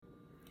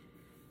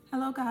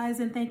Hello, guys,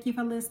 and thank you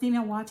for listening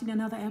and watching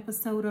another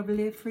episode of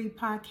Live Free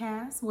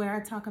Podcast, where I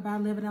talk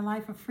about living a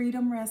life of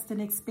freedom, rest, and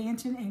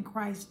expansion in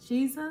Christ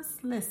Jesus.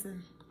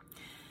 Listen,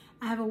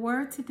 I have a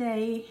word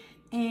today,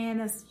 and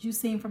as you've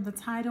seen from the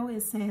title,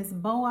 it says,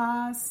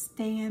 BOAZ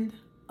Stand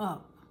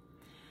Up.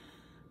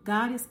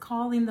 God is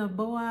calling the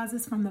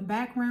Boazes from the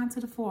background to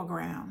the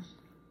foreground.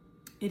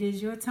 It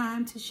is your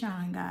time to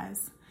shine,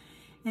 guys.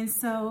 And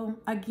so,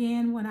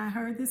 again, when I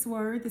heard this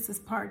word, this is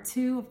part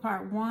 2 of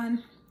part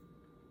 1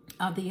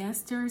 of the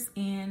Esters,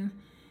 and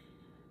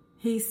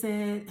he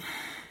said,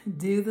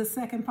 do the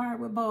second part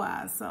with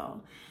Boaz.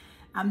 So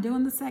I'm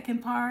doing the second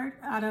part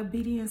out of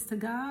obedience to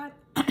God.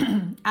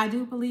 I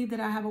do believe that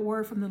I have a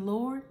word from the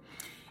Lord,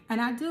 and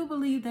I do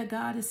believe that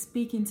God is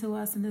speaking to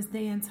us in this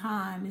day and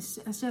time.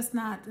 It's just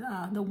not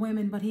the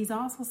women, but he's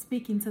also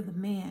speaking to the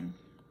men.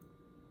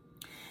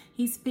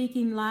 He's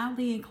speaking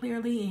loudly and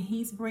clearly, and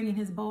he's bringing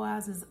his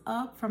Boazes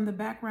up from the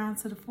background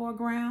to the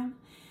foreground.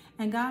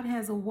 And God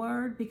has a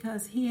word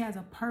because he has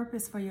a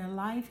purpose for your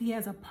life. He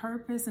has a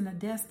purpose and a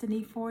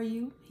destiny for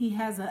you. He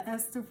has an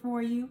Esther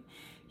for you.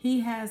 He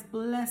has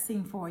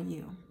blessing for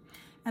you.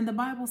 And the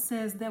Bible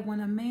says that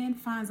when a man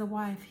finds a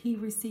wife, he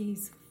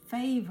receives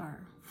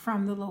favor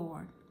from the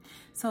Lord.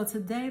 So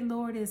today,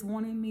 Lord is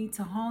wanting me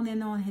to hone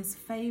in on his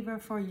favor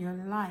for your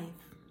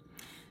life.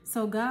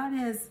 So God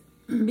has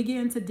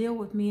began to deal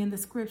with me in the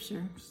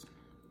scriptures,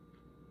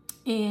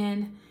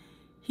 and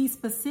he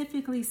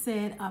specifically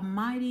said, a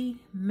mighty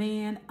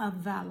man of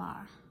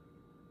valor.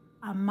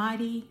 A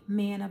mighty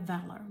man of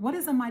valor. What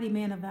is a mighty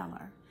man of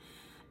valor?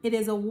 It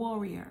is a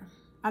warrior,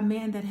 a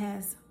man that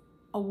has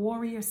a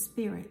warrior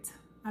spirit,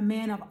 a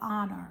man of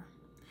honor,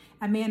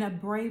 a man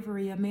of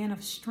bravery, a man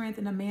of strength,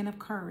 and a man of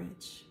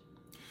courage.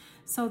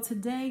 So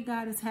today,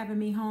 God is having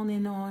me hone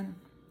in on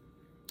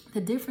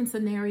the different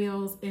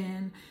scenarios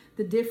and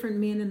the different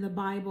men in the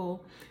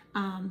Bible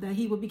that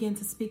he will begin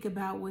to speak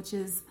about, which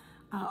is,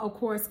 of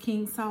course,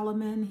 King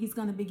Solomon. He's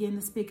going to begin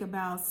to speak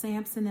about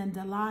Samson and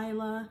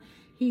Delilah.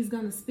 He's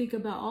going to speak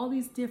about all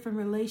these different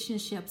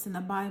relationships in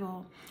the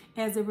Bible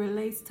as it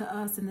relates to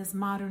us in this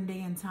modern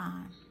day and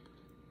time.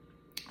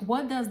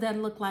 What does that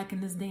look like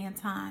in this day and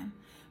time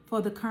for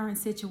the current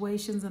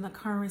situations and the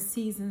current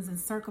seasons and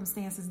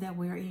circumstances that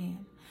we're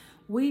in?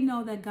 We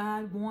know that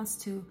God wants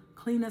to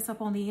clean us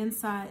up on the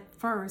inside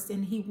first,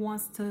 and he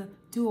wants to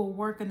do a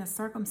work and a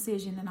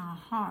circumcision in our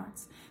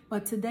hearts.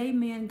 But today,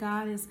 man,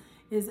 God is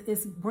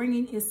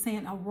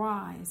saying,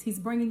 arise. He's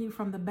bringing you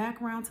from the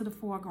background to the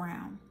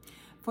foreground.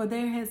 For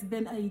there has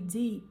been a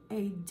deep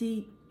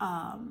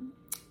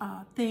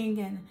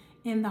thing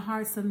in the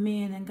hearts of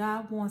men, and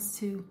God wants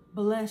to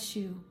bless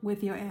you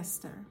with your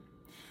Esther.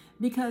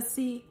 Because,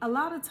 see, a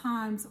lot of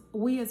times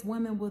we as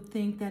women would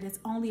think that it's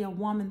only a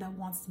woman that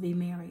wants to be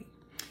married.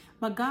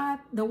 But God,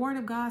 the word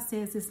of God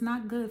says it's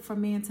not good for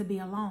men to be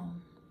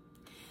alone.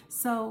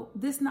 So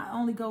this not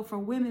only go for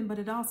women, but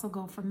it also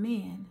go for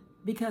men.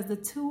 Because the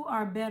two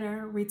are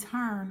better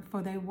return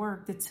for their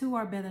work. The two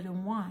are better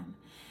than one.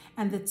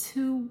 And the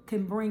two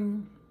can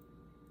bring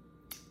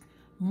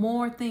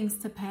more things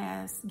to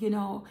pass,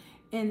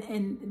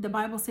 And the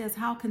Bible says,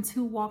 how can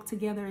two walk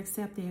together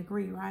except they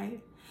agree,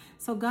 right?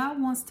 So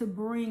God wants to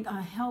bring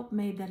a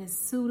helpmate that is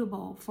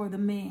suitable for the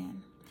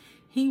man.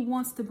 He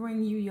wants to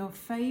bring you your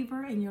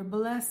favor and your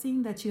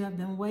blessing that you have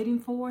been waiting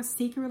for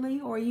secretly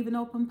or even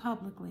open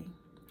publicly.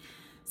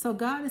 So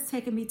God is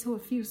taking me to a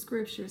few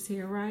scriptures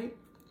here, right?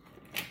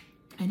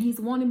 And he's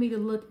wanting me to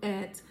look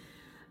at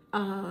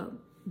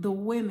the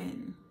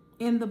women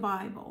in the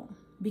Bible,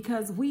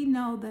 because we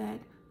know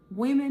that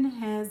women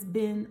has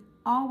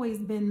always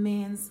been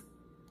men's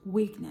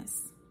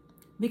weakness,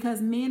 because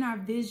men are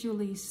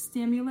visually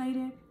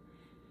stimulated.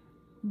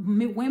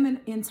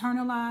 Women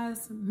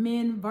internalize,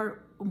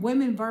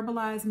 women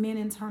verbalize,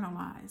 men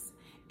internalize,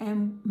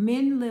 and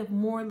men live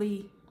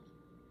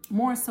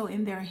more so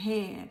in their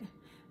head.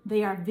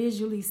 They are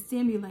visually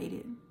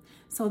stimulated.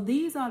 So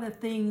these are the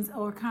things,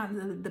 or kind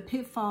of the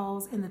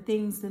pitfalls and the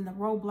things and the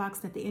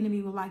roadblocks that the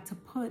enemy would like to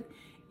put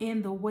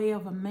in the way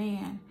of a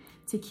man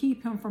to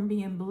keep him from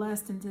being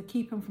blessed and to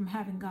keep him from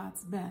having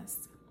God's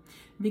best.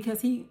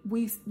 Because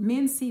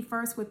men see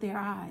first with their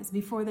eyes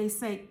before they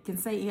can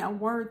say a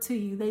word to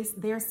you.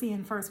 They're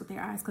seeing first with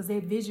their eyes because they're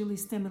visually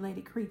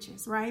stimulated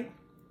creatures, right?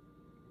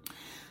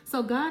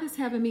 So God is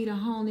having me to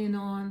hone in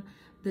on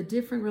the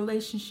different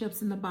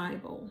relationships in the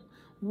Bible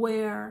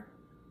where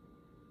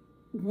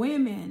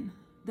women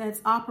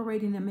that's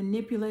operating in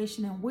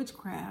manipulation and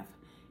witchcraft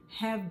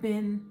have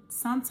been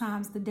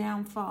sometimes the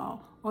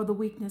downfall or the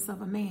weakness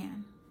of a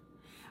man.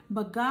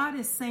 But God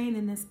is saying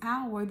in this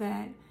hour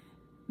that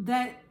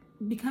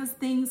because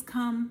things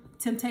come,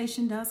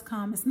 temptation does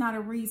come. It's not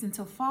a reason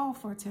to fall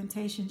for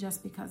temptation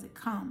just because it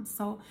comes.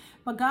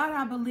 But God,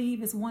 I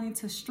believe, is wanting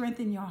to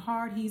strengthen your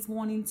heart. He's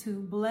wanting to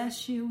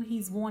bless you.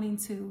 He's wanting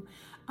to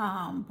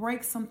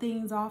break some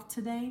things off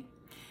today.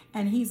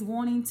 And he's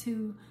wanting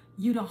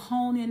you to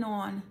hone in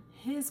on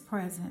his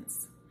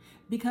presence.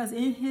 because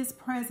in his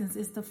presence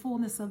is the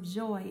fullness of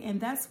joy. And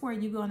that's where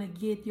you're going to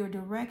get your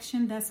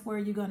direction. That's where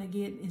you're going to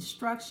get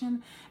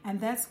instruction. And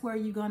that's where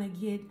you're going to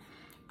get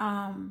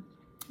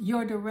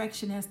your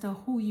direction as to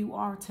who you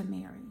are to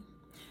marry.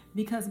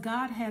 Because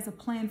God has a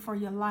plan for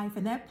your life,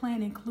 and that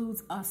plan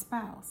includes a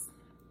spouse.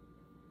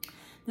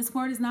 This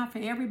word is not for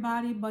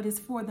everybody, but it's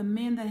for the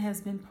men that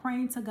has been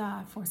praying to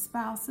God for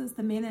spouses,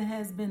 the men that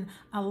has been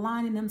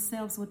aligning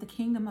themselves with the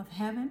kingdom of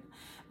heaven.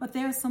 But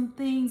there are some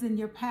things in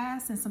your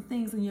past and some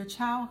things in your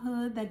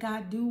childhood that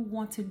God do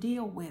want to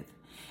deal with.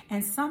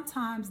 And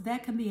sometimes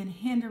that can be a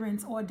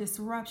hindrance or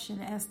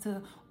disruption as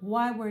to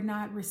why we're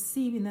not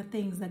receiving the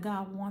things that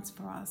God wants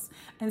for us.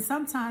 And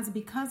sometimes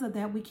because of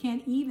that, we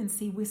can't even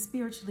see. We're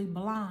spiritually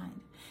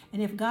blind.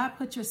 And if God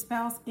put your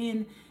spouse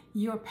in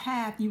your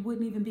path, you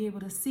wouldn't even be able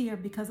to see her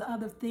because of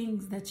other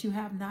things that you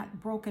have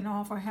not broken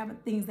off, or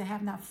things that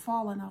have not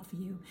fallen off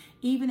you,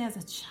 even as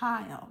a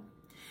child.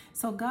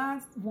 So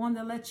God wanted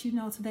to let you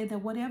know today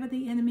that whatever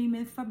the enemy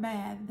meant for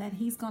bad, that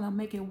he's going to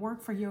make it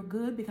work for your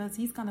good, because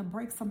he's going to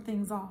break some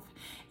things off,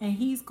 and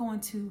he's going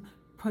to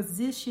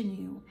position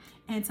you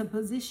and to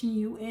position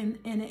you in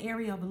an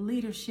area of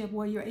leadership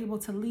where you're able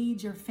to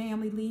lead your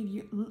family,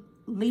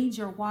 lead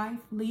your wife,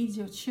 lead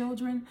your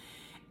children.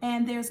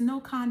 And there's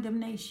no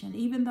condemnation,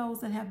 even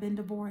those that have been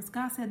divorced.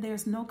 God said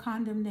there's no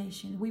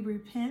condemnation. We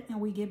repent and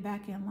we get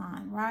back in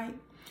line, right?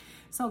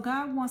 So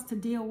God wants to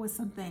deal with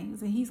some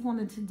things, and he's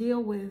wanting to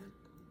deal with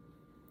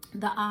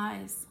the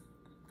eyes,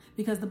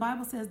 because the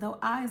Bible says the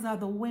eyes are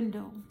the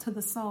window to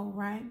the soul,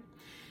 right?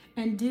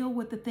 And deal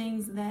with the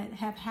things that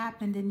have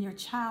happened in your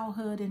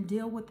childhood, and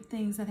deal with the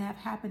things that have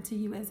happened to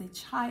you as a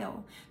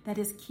child that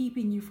is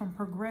keeping you from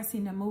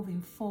progressing and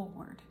moving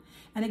forward.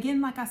 And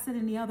again, like I said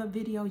in the other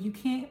video, you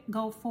can't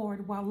go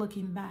forward while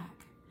looking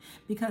back.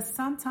 Because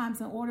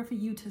sometimes in order for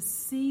you to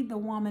see the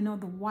woman or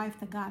the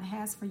wife that God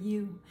has for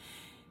you,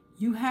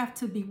 you have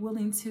to be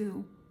willing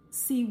to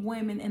see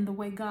women in the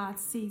way God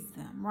sees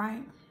them,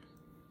 right?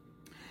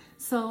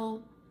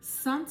 So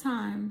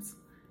sometimes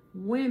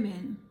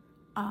women,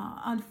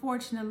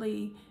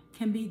 unfortunately,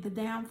 can be the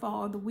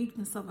downfall or the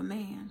weakness of a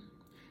man.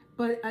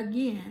 But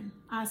again,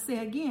 I say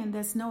again,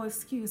 that's no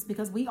excuse,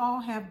 because we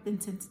all have been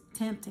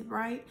tempted,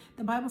 right?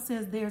 The Bible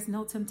says there's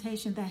no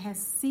temptation that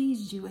has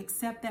seized you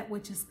except that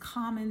which is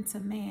common to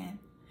man.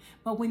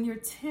 But when you're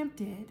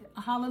tempted,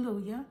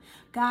 hallelujah,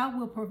 God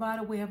will provide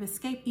a way of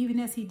escape, even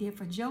as he did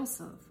for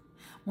Joseph.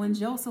 When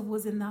Joseph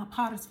was in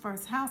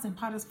Potiphar's house and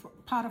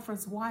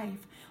Potiphar's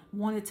wife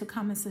wanted to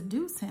come and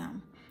seduce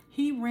him,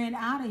 he ran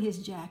out of his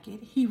jacket.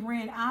 He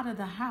ran out of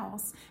the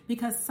house,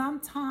 because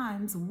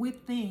sometimes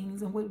with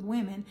things and with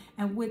women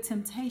and with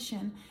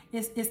temptation,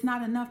 it's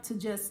not enough to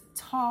just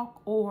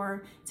talk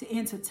or to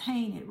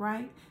entertain it,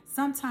 right?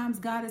 Sometimes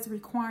God is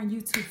requiring you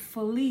to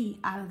flee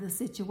out of the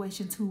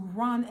situation, to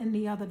run in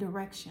the other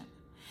direction.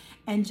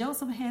 And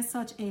Joseph had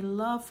such a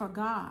love for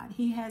God.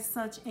 He had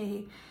such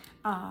a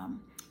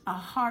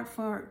heart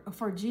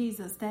for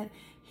Jesus that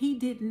he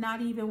did not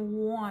even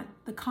want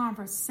the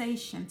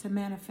conversation to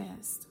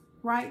manifest.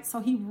 Right? So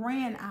he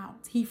ran out.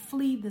 He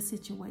fled the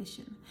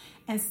situation.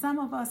 And some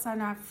of us are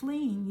not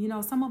fleeing. You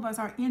know, some of us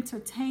are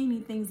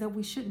entertaining things that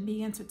we shouldn't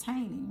be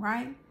entertaining,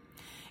 right?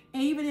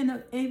 Even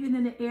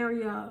in the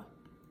area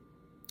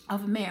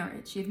of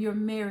marriage, if you're a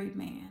married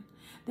man,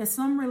 there's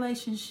some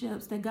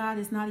relationships that God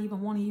is not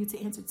even wanting you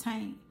to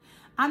entertain.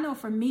 I know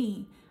for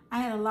me, I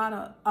had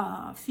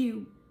a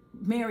few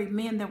married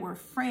men that were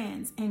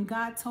friends, and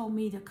God told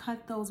me to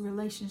cut those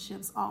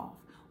relationships off.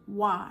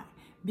 Why?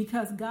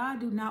 Because God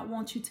do not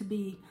want you to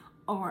be,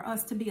 or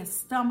us to be, a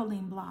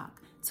stumbling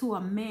block to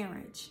a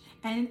marriage.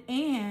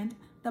 And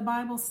the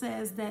Bible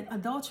says that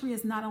adultery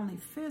is not only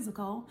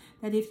physical,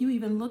 that if you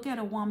even look at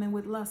a woman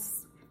with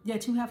lust,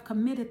 that you have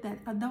committed that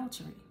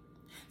adultery.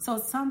 So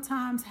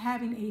sometimes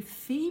having a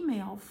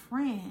female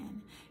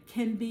friend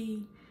can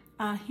be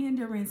a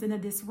hindrance and a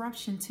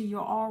disruption to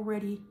your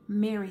already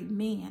married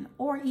men,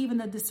 or even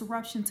a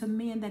disruption to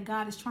men that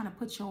God is trying to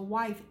put your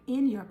wife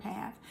in your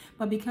path.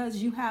 But because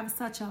you have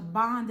such a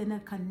bond and a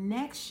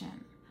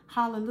connection,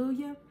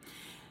 hallelujah,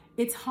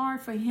 it's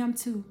hard for him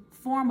to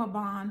form a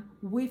bond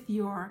with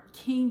your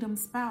kingdom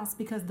spouse,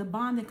 because the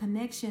bond and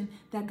connection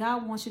that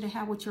God wants you to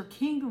have with your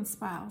kingdom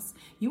spouse,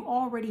 you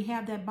already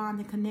have that bond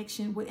and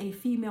connection with a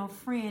female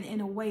friend in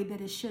a way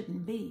that it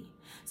shouldn't be.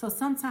 So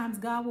sometimes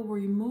God will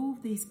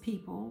remove these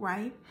people,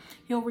 right?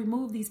 He'll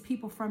remove these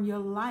people from your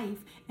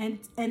life. And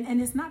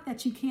it's not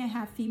that you can't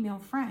have female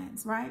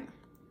friends, right?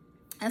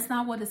 That's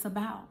not what it's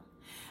about.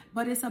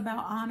 But it's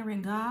about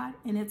honoring God,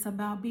 and it's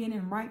about being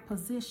in right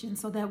position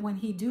so that when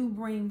he do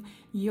bring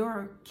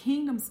your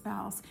kingdom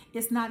spouse,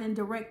 it's not in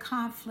direct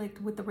conflict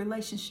with the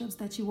relationships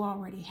that you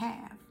already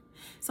have.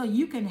 So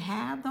you can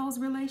have those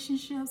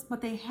relationships,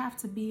 but they have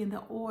to be in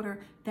the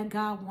order that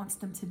God wants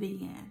them to be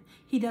in.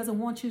 He doesn't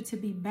want you to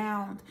be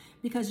bound,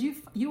 because you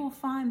will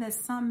find that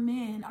some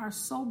men are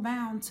so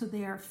bound to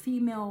their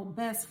female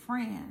best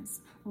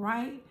friends,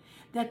 right?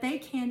 That they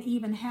can't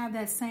even have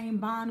that same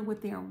bond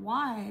with their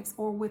wives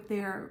or with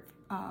their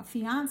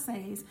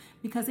fiancés,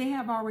 because they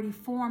have already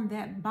formed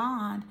that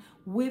bond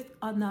with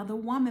another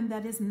woman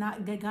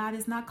that God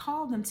has not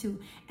called them to.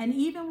 And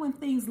even when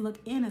things look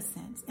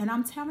innocent, and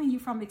I'm telling you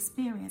from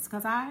experience,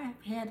 because I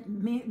had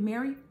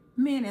married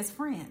men as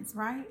friends,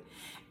 right?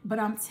 But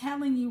I'm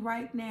telling you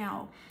right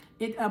now,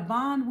 a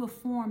bond will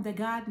form that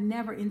God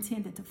never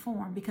intended to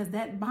form, because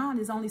that bond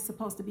is only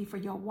supposed to be for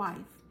your wife.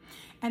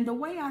 And the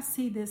way I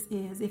see this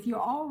is, if you're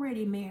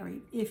already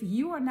married, if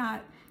you are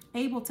not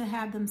able to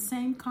have them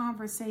same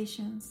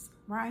conversations,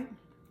 right,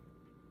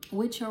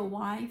 with your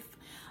wife,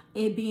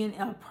 it being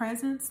a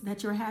presence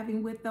that you're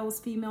having with those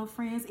female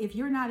friends, if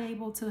you're not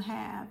able to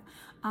have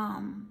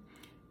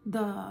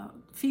the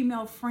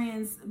female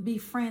friends be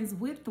friends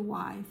with the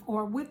wife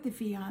or with the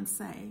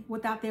fiance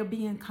without there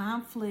being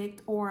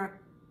conflict or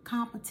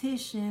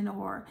competition,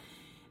 or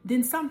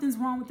then something's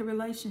wrong with the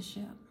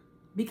relationship,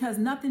 because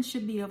nothing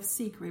should be of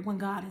secret when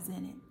God is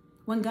in it.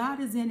 When God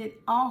is in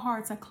it, all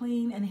hearts are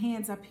clean and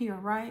hands are pure,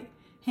 right?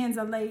 Hands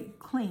are laid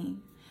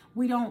clean.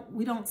 We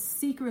don't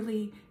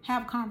secretly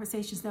have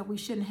conversations that we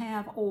shouldn't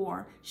have,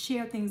 or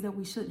share things that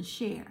we shouldn't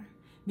share,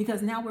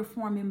 because now we're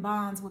forming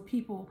bonds with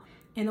people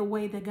in a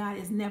way that God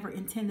has never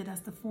intended us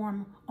to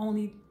form,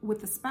 only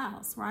with the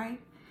spouse, right?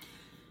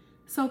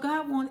 So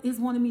God is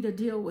wanting me to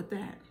deal with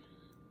that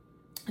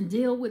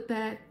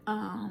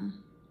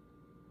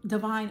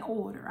divine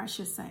order, I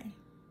should say.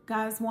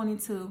 God's wanting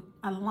to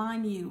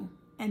align you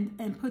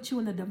and put you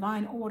in the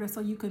divine order so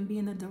you can be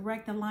in a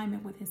direct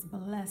alignment with his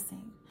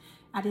blessing.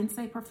 I didn't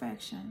say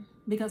perfection,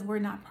 because we're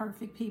not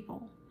perfect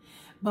people.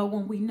 But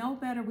when we know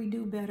better, we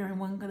do better. And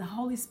when the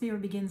Holy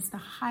Spirit begins to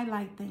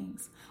highlight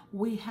things,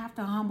 we have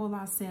to humble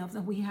ourselves,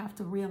 and we have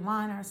to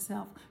realign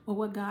ourselves with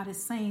what God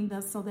is saying,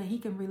 so that he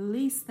can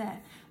release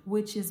that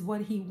which is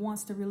what he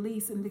wants to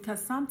release. And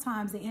because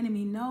sometimes the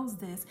enemy knows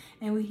this,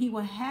 and he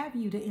will have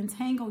you to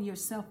entangle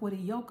yourself with a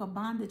yoke of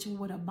bondage,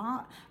 with a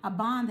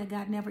bond that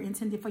God never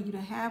intended for you to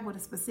have with a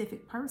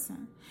specific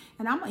person.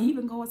 And I'm going to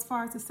even go as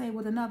far as to say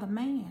with another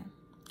man.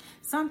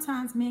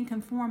 Sometimes men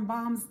can form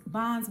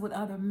bonds with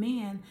other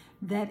men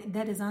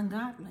that is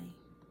ungodly,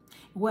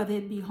 whether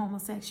it be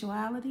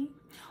homosexuality,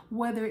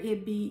 whether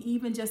it be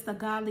even just a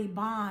godly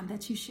bond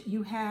that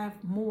you have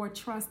more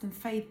trust and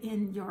faith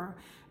in your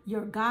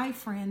guy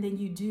friend than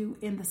you do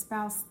in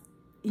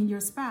your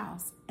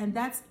spouse, and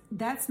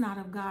that's not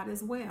of God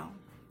as well.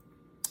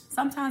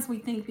 Sometimes we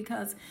think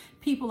because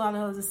people are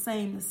of the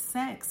same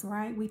sex,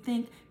 right? We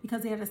think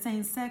because they're the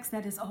same sex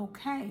that is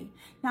okay.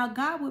 Now,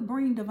 God would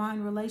bring divine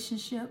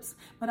relationships,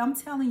 but I'm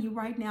telling you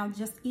right now,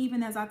 just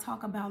even as I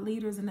talk about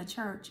leaders in the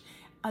church,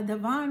 a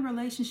divine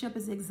relationship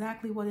is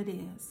exactly what it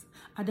is.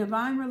 A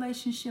divine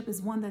relationship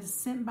is one that is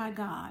sent by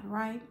God,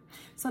 right?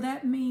 So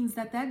that means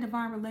that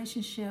divine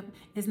relationship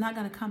is not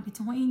going to come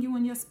between you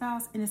and your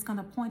spouse, and it's going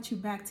to point you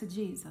back to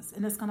Jesus,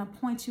 and it's going to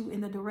point you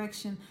in the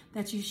direction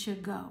that you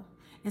should go.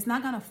 It's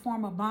not going to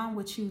form a bond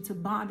with you to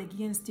bond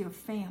against your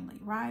family,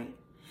 right?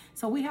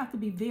 So we have to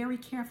be very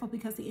careful,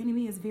 because the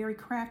enemy is very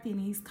crafty and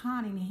he's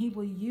cunning, and he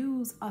will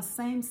use a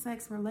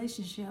same-sex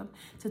relationship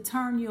to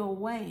turn you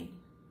away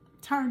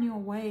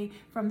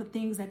from the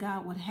things that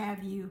God would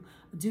have you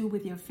do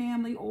with your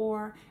family,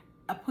 or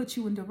put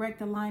you in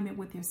direct alignment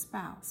with your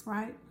spouse,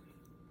 right?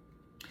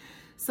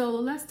 So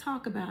let's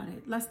talk about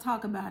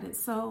it.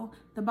 So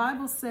the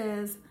Bible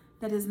says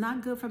that it's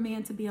not good for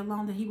man to be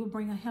alone, that he will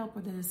bring a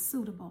helper that is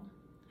suitable.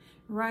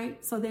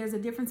 Right? So there's a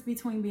difference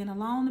between being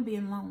alone and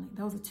being lonely.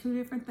 Those are two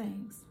different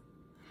things.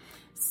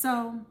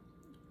 So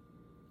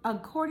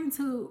according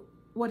to,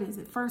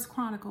 1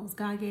 Chronicles,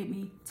 God gave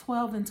me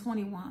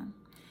 12:21.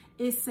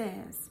 It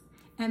says,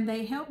 "And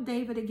they helped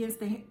David against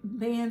the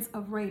bands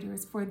of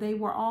raiders, for they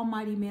were all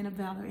mighty men of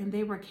valor, and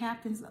they were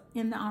captains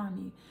in the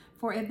army.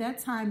 For at that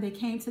time they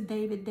came to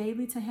David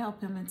daily to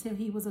help him, until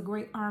he was a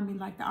great army,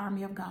 like the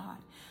army of God."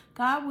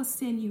 God will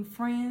send you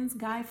friends,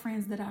 guy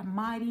friends that are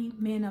mighty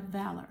men of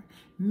valor,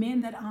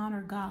 men that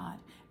honor God,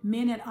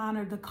 men that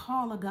honor the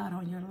call of God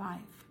on your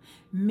life.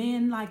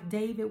 Men like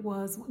David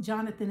was,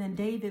 Jonathan and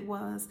David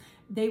was,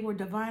 they were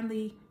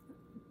divinely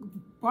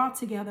brought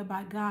together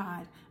by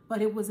God,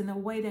 but it was in a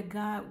way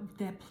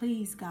that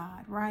pleased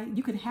God, right?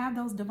 You can have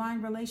those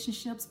divine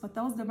relationships, but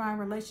those divine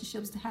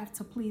relationships have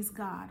to please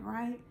God,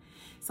 right?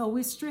 So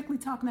we're strictly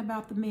talking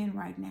about the men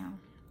right now.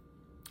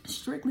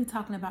 Strictly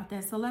talking about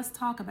that. So let's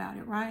talk about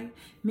it, right?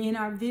 Men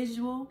are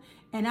visual,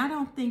 and I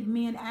don't think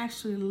men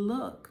actually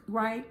look,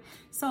 right?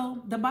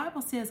 So the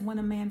Bible says when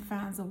a man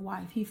finds a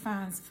wife, he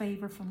finds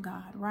favor from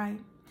God, right?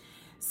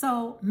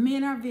 So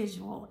men are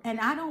visual, and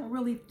I don't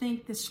really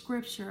think the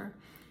scripture,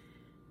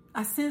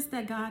 I sense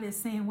that God is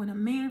saying when a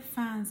man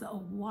finds a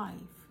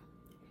wife,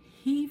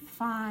 he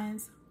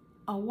finds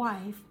a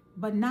wife,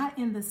 but not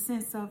in the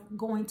sense of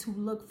going to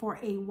look for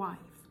a wife.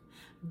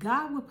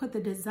 God will put the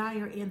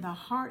desire in the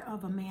heart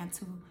of a man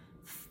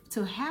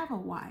to have a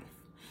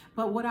wife.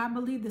 But what I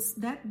believe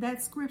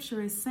that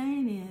scripture is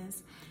saying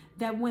is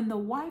that when the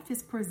wife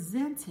is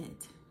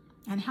presented,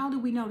 and how do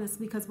we know this?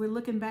 Because we're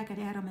looking back at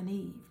Adam and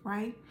Eve,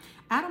 right?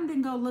 Adam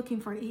didn't go looking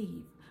for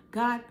Eve.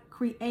 God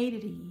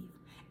created Eve.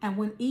 And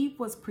when Eve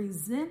was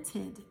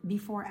presented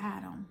before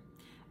Adam,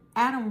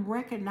 Adam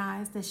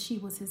recognized that she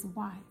was his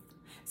wife.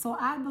 So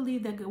I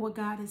believe that what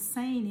God is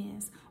saying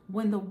is,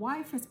 when the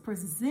wife is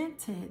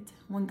presented,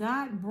 when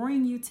God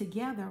bring you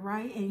together,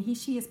 right, and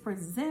she is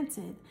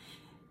presented,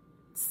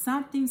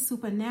 something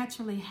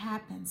supernaturally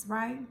happens,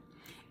 right?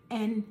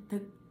 And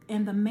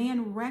the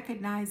man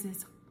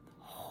recognizes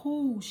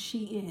who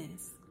she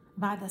is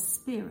by the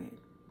Spirit,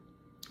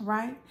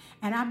 right?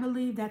 And I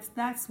believe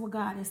that's what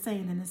God is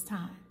saying in this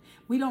time.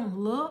 We don't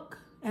look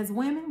as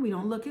women, we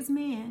don't look as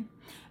men,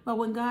 but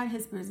when God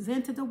has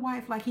presented the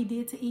wife like he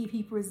did to Eve,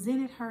 he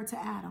presented her to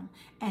Adam,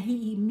 and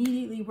he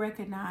immediately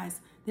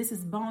recognized, this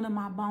is bone of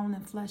my bone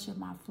and flesh of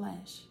my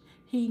flesh.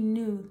 He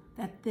knew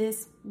that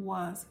this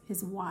was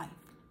his wife.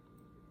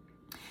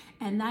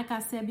 And like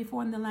I said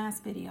before in the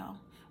last video,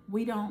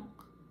 we don't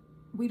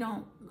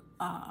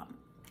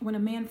when a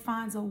man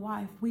finds a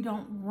wife, we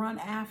don't run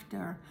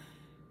after.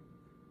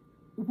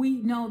 We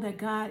know that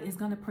God is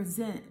going to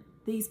present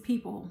these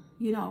people,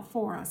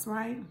 for us,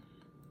 right?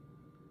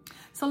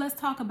 So let's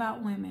talk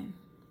about women.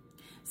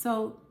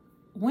 So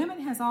women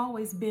has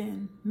always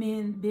been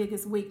men's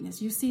biggest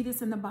weakness. You see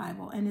this in the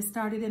Bible, and it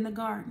started in the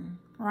garden,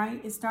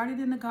 right? It started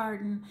in the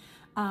garden,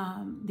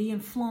 the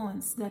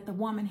influence that the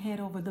woman had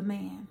over the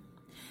man.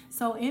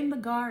 So in the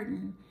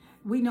garden,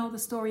 we know the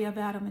story of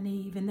Adam and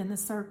Eve, and then the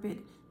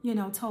serpent,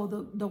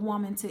 told the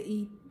woman to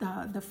eat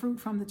the fruit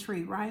from the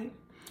tree, right?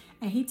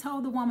 And he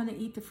told the woman to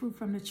eat the fruit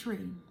from the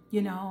tree,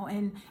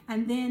 and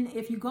then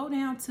if you go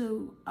down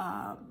to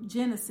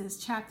Genesis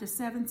chapter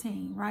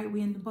 17, right?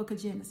 We in the book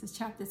of Genesis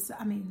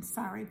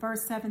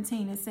verse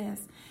 17, it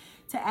says,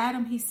 to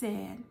Adam he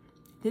said,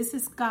 this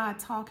is God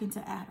talking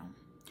to Adam,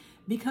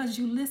 because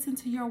you listened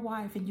to your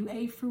wife and you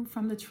ate fruit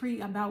from the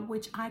tree about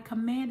which I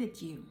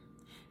commanded you.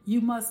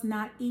 You must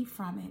not eat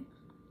from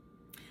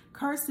it.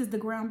 Cursed is the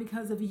ground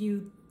because of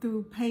you.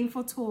 Through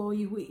painful toil,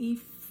 you will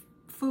eat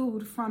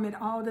food from it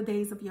all the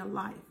days of your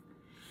life.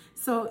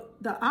 So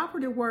the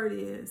operative word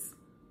is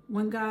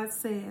when God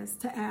says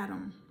to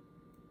Adam,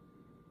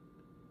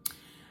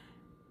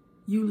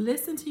 you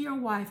listened to your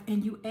wife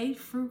and you ate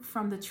fruit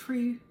from the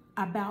tree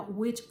about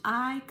which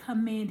I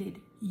commanded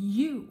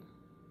you.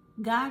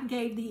 God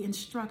gave the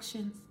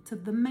instructions to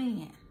the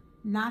man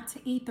not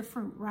to eat the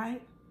fruit,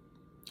 right?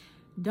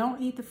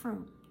 Don't eat the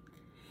fruit.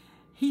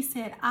 He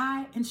said,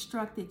 I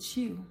instructed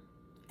you.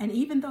 And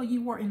even though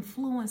you were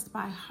influenced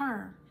by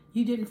her,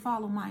 you didn't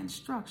follow my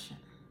instruction.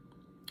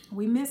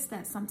 We miss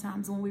that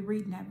sometimes when we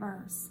read that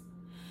verse.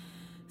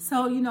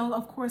 So,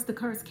 of course, the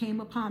curse came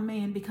upon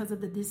man because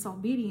of the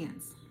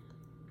disobedience.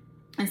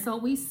 And so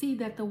we see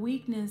that the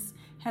weakness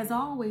has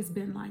always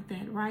been like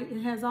that, right?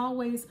 It has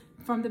always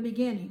from the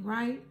beginning,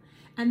 right?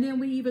 And then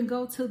we even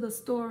go to the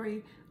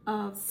story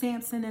of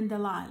Samson and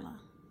Delilah.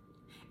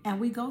 And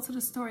we go to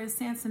the story of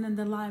Samson and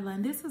Delilah.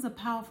 And this is a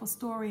powerful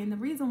story. And the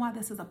reason why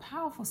this is a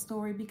powerful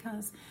story,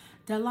 because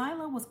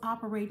Delilah was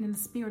operating in the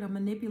spirit of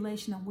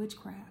manipulation and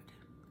witchcraft.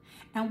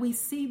 And we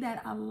see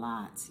that a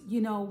lot,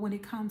 when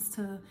it comes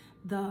to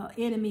the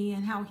enemy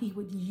and how he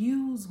would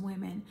use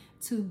women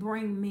to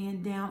bring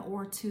men down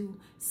or to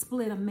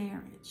split a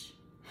marriage.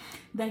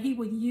 That he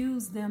would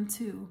use them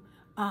to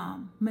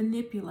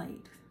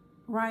manipulate,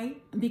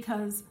 right?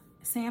 Because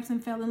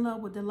Samson fell in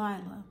love with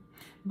Delilah.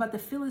 But the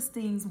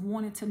Philistines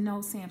wanted to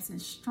know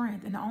Samson's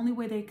strength. And the only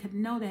way they could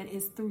know that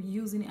is through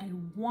using a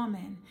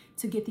woman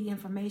to get the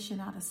information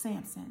out of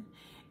Samson.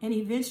 And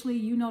eventually,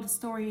 the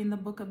story in the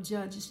book of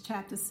Judges,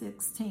 chapter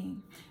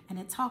 16. And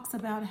it talks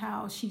about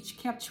how she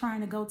kept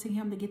trying to go to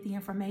him to get the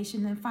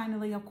information. And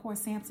finally, of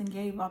course, Samson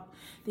gave up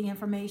the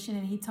information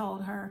and he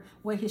told her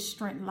where his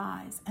strength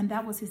lies. And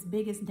that was his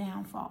biggest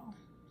downfall.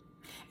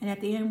 And at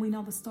the end, we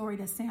know the story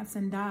that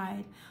Samson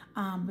died,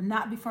 but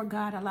not before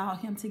God allowed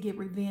him to get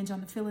revenge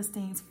on the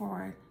Philistines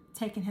for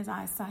taking his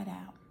eyesight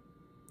out.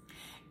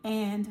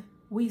 And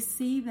we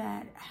see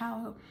that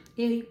how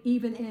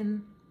even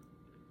in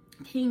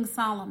King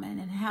Solomon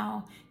and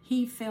how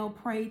he fell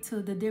prey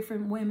to the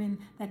different women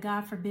that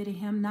God forbidden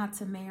him not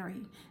to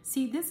marry.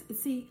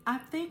 I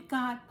think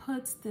God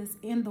puts this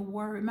in the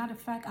word. Matter of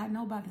fact, I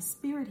know by the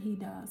Spirit he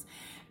does,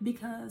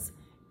 because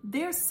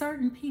there's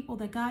certain people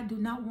that God do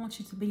not want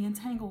you to be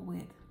entangled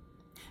with.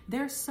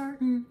 There's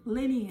certain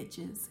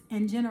lineages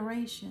and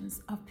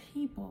generations of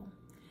people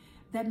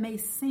that may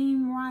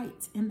seem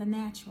right in the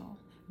natural,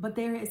 but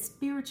there is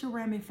spiritual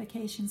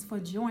ramifications for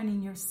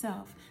joining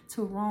yourself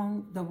to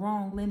the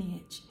wrong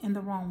lineage and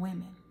the wrong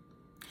women.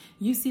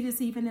 You see this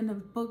even in the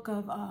book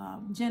of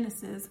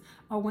Genesis,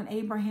 or when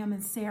Abraham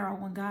and Sarah,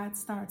 when God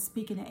started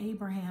speaking to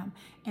Abraham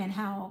and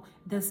how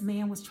this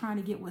man was trying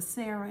to get with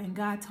Sarah, and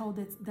God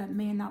told that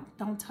man,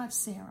 don't touch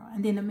Sarah.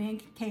 And then the man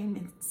came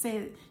and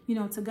said,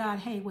 to God,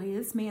 hey, wait,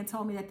 this man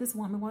told me that this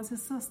woman was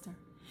his sister.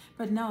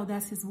 But no,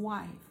 that's his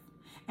wife.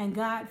 And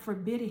God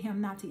forbid him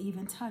not to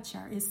even touch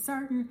her. It's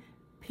certain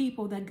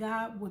people that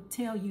God would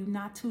tell you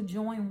not to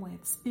join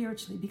with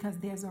spiritually, because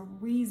there's a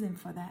reason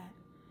for that.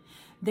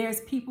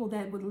 There's people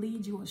that would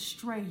lead you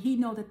astray. He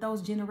knows that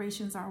those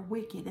generations are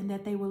wicked and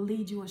that they will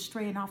lead you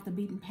astray and off the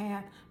beaten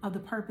path of the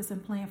purpose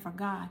and plan for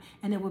God.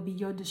 And it will be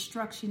your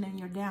destruction and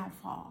your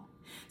downfall.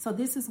 So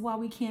this is why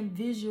we can't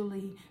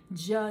visually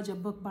judge a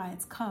book by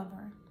its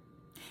cover.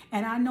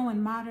 And I know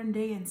in modern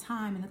day and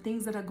time and the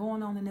things that are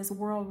going on in this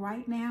world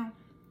right now,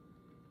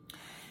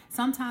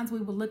 sometimes we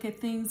will look at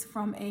things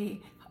from a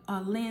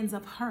lens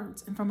of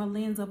hurt and from a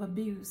lens of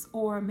abuse,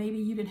 or maybe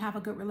you didn't have a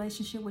good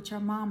relationship with your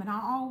mom. And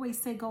I always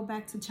say go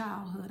back to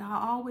childhood.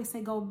 I always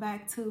say go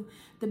back to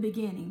the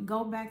beginning.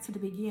 Go back to the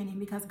beginning,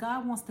 because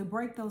God wants to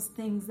break those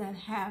things that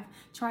have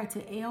tried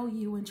to ail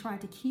you and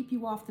tried to keep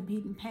you off the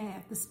beaten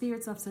path. The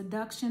spirits of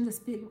seduction, the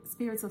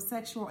spirits of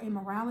sexual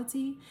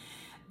immorality.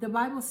 The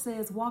Bible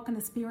says, walk in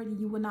the spirit and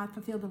you will not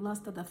fulfill the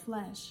lust of the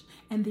flesh.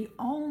 And the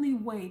only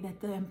way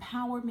that the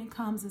empowerment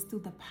comes is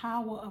through the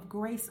power of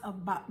grace of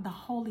the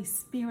Holy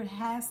Spirit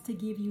has to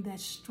give you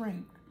that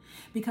strength,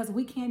 because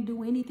we can't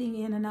do anything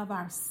in and of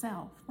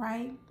ourselves,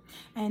 right?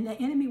 And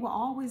the enemy will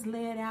always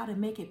lay it out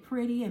and make it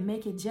pretty and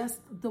make it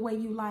just the way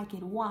you like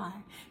it. Why?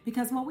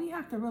 Because what we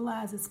have to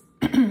realize is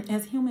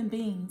as human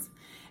beings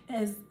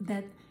is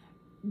that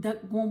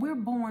when we're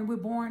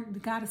born,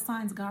 God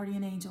assigns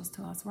guardian angels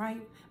to us,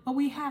 right? But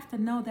we have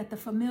to know that the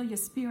familiar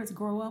spirits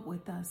grow up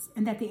with us,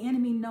 and that the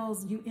enemy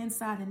knows you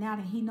inside and out,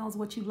 and he knows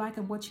what you like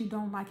and what you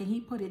don't like, and he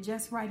put it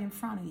just right in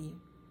front of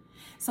you.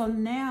 So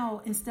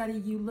now, instead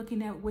of you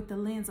looking at it with the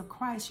lens of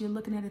Christ, you're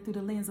looking at it through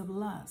the lens of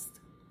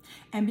lust.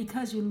 And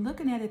because you're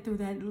looking at it through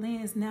that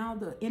lens, now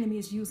the enemy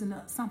is using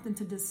something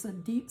to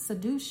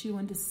seduce you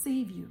and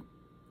deceive you.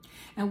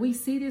 And we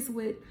see this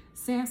with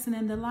Samson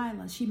and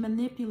Delilah. She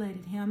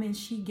manipulated him, and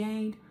she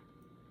gained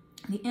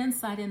the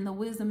insight and the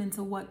wisdom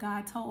into what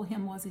God told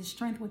him was his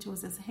strength, which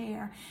was his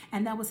hair.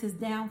 And that was his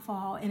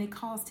downfall, and it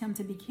caused him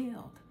to be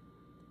killed.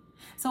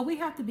 So we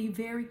have to be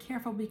very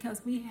careful,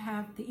 because the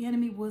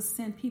enemy will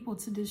send people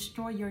to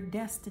destroy your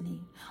destiny,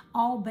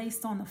 all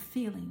based on a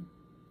feeling.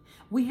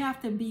 We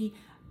have to be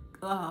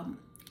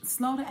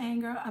slow to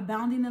anger,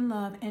 abounding in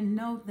love, and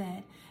know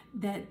that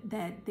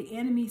the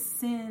enemy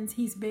sends,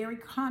 he's very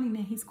cunning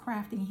and he's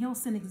crafty. He'll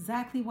send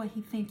exactly what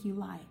he think you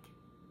like.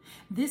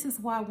 This is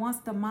why once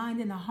the mind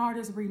and the heart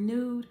is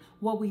renewed,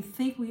 what we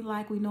think we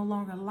like, we no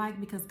longer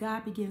like, because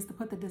God begins to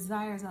put the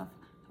desires of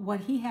what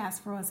he has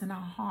for us in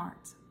our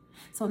hearts.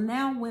 So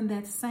now when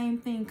that same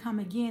thing come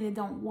again, it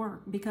don't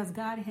work, because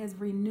God has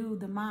renewed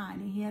the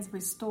mind and he has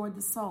restored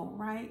the soul,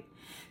 right?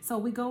 So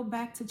we go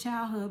back to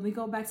childhood. We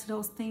go back to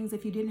those things.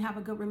 If you didn't have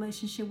a good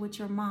relationship with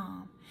your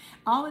mom,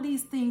 all of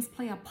these things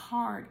play a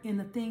part in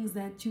the things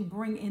that you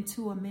bring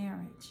into a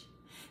marriage.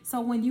 So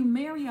when you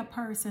marry a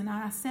person,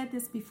 I said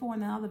this before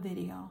in the other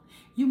video,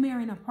 you're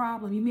marrying a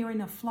problem, you're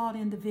marrying a flawed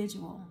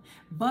individual.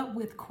 But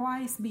with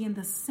Christ being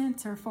the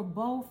center for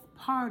both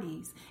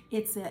parties,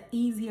 it's an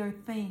easier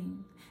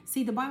thing.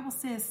 See, the Bible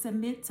says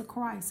submit to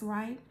Christ,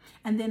 right?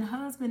 And then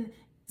husband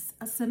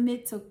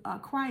submit to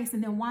Christ,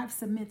 and then wives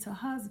submit to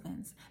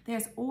husbands.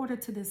 There's order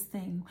to this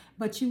thing,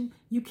 but you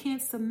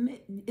can't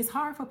submit. It's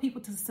hard for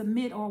people to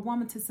submit, or a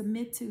woman to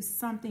submit to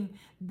something,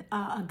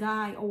 a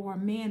guy or a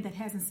man that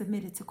hasn't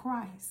submitted to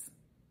Christ.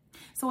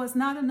 So it's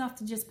not enough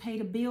to just pay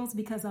the bills,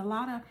 because a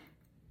lot of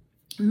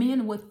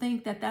men would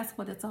think that that's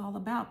what it's all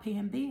about,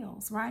 paying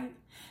bills, right?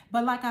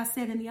 But like I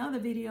said in the other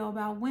video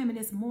about women,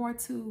 it's more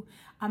to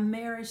a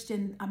marriage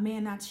than a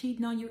man not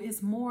cheating on you.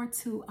 It's more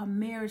to a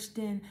marriage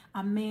than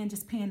a man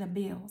just paying the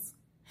bills.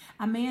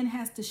 A man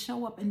has to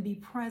show up and be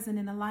present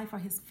in the life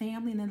of his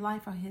family, in the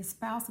life of his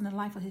spouse, in the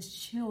life of his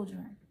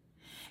children.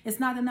 It's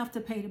not enough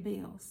to pay the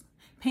bills.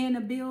 Paying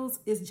the bills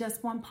is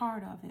just one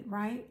part of it,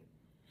 right?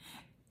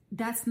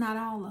 That's not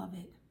all of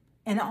it.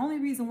 And the only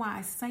reason why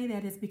I say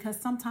that is because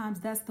sometimes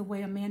that's the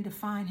way a man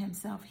defines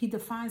himself. He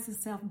defines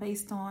himself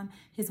based on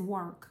his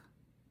work.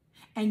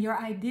 And your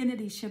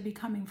identity should be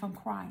coming from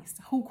Christ,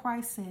 who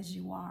Christ says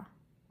you are,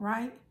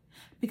 right?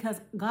 Because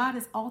God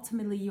is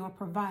ultimately your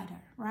provider,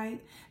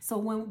 right? So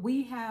when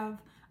we have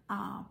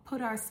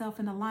put ourselves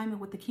in alignment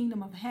with the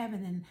kingdom of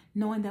heaven, and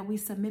knowing that we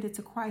submitted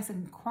to Christ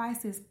and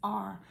Christ is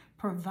our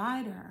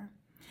provider,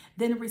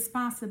 then the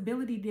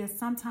responsibility that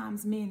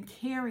sometimes men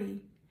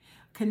carry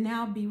can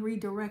now be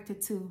redirected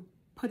to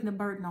putting the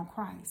burden on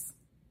Christ.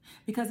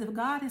 Because if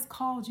God has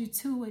called you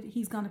to it,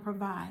 he's going to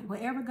provide.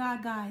 Wherever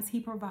God guides,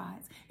 he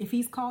provides. If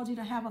he's called you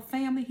to have a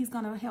family, he's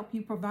going to help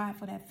you provide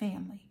for that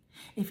family.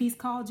 If he's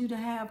called you to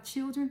have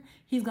children,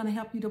 he's going to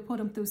help you to put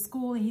them through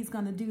school, and he's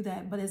going to do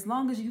that. But as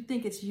long as you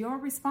think it's your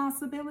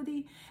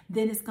responsibility,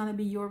 then it's going to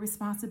be your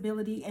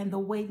responsibility, and the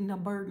weight and the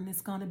burden is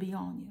going to be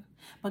on you.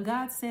 But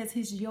God says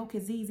his yoke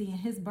is easy and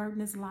his burden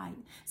is light.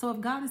 So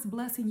if God is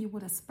blessing you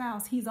with a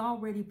spouse, he's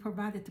already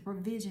provided the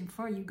provision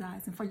for you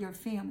guys and for your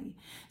family.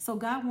 So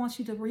God wants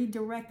you to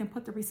redirect and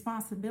put the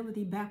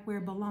responsibility back where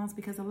it belongs,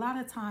 because a lot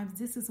of times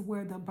this is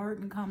where the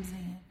burden comes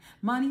in.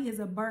 Money is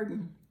a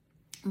burden,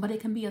 but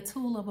it can be a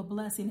tool of a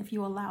blessing if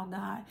you allow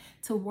God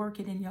to work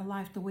it in your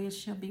life the way it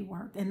should be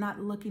worked, and not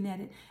looking at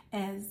it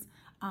as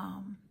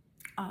an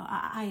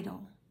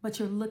idol. but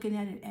you're looking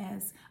at it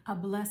as a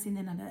blessing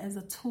and as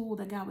a tool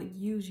that God would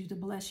use you to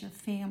bless your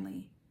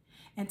family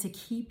and to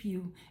keep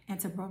you and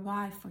to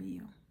provide for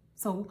you.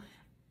 So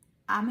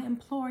I'm going to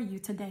implore you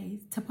today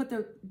to put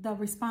the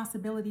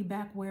responsibility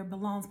back where it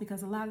belongs,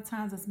 because a lot of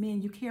times as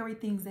men, you carry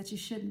things that you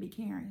shouldn't be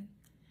carrying.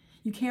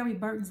 You carry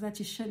burdens that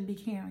you shouldn't be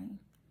carrying,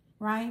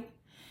 right?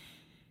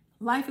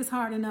 Life is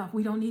hard enough.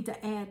 We don't need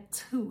to add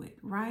to it,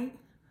 right?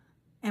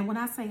 And when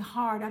I say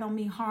hard, I don't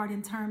mean hard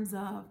in terms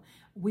of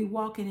we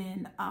walking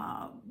in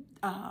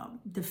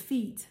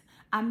defeat.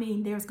 I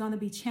mean, there's going to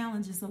be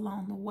challenges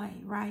along the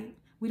way, right?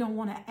 We don't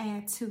want to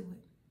add to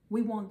it.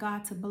 We want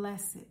God to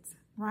bless it,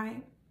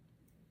 right?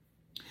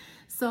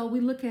 So we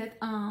look at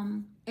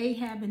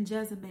Ahab and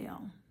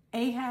Jezebel.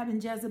 Ahab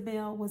and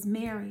Jezebel was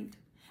married,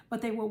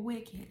 but they were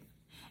wicked.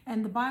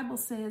 And the Bible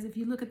says, if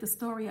you look at the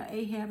story of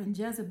Ahab and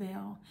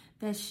Jezebel,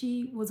 that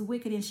she was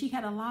wicked and she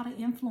had a lot of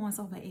influence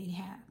over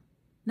Ahab.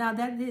 Now,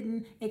 that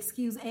didn't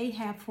excuse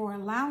Ahab for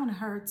allowing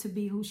her to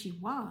be who she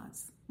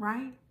was,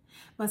 right?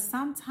 But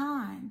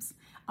sometimes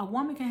a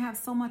woman can have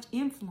so much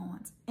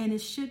influence, and it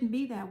shouldn't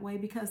be that way,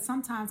 because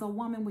sometimes a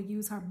woman will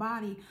use her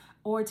body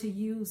or to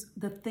use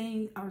the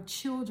thing or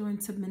children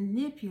to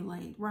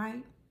manipulate,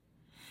 right?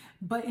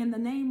 But in the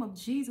name of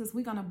Jesus,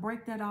 we're going to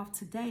break that off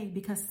today,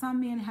 because some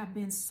men have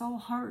been so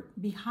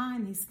hurt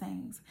behind these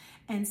things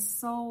and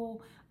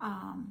so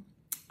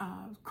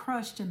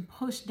crushed and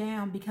pushed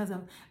down because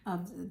of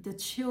the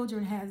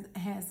children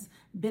has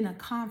been a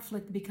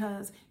conflict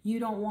because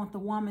you don't want the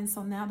woman.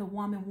 So now the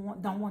woman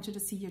don't want you to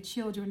see your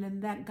children.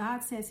 And that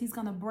God says he's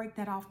going to break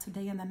that off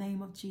today in the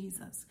name of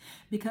Jesus,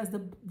 because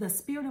the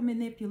spirit of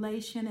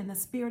manipulation and the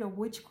spirit of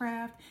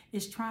witchcraft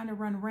is trying to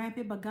run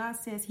rampant. But God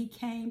says he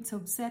came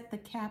to set the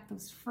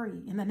captives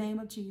free in the name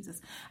of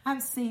Jesus.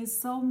 I've seen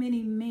so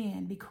many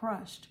men be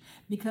crushed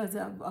because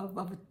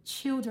of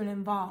children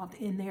involved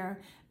in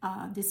their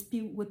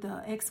dispute with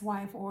the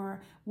ex-wife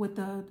or with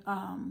the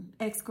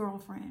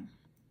ex-girlfriend.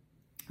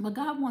 But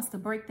God wants to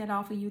break that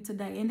off of you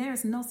today. And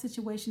there's no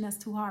situation that's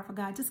too hard for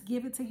God. Just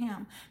give it to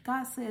him.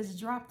 God says,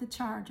 drop the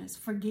charges,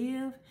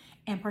 forgive,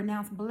 and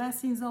pronounce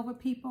blessings over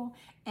people,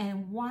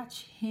 and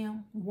watch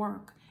him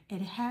work.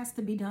 It has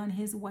to be done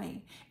his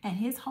way. And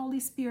his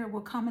Holy Spirit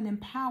will come and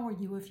empower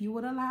you if you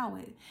would allow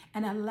it,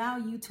 and allow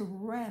you to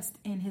rest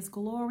in his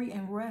glory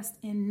and rest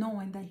in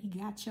knowing that he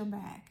got your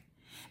back.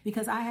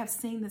 Because I have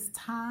seen this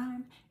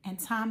time and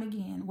time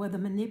again, where the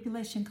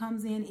manipulation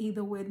comes in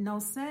either with no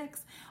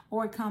sex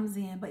or it comes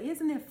in. But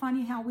isn't it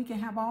funny how we can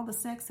have all the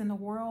sex in the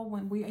world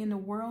when we're in the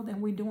world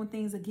and we're doing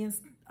things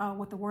against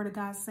what the Word of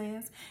God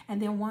says?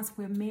 And then once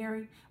we're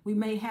married, we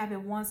may have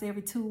it once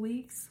every 2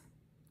 weeks.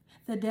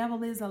 The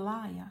devil is a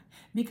liar,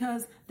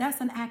 because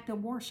that's an act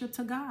of worship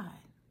to God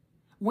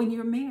when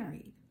you're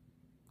married.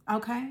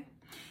 Okay?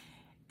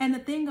 And the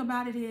thing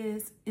about it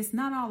is, it's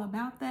not all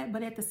about that,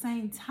 but at the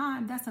same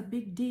time, that's a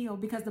big deal,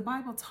 because the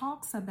Bible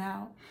talks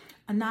about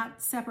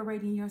not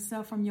separating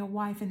yourself from your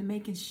wife and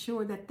making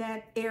sure that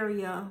that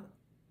area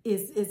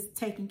is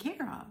taken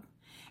care of.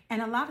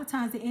 And a lot of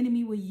times the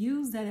enemy will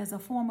use that as a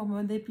form of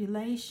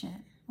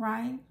manipulation,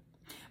 right?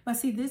 But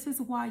see, this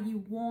is why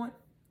you want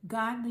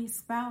godly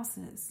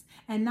spouses,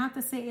 and not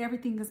to say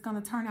everything is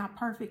going to turn out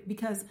perfect,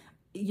 because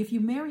if you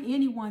marry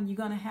anyone, you're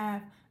going to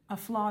have a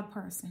flawed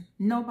person.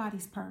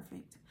 Nobody's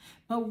perfect.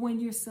 But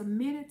when you're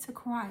submitted to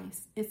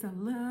Christ, it's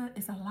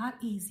a lot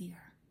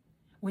easier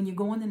when you're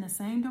going in the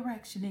same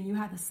direction and you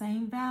have the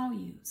same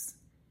values.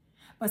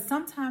 But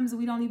sometimes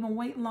we don't even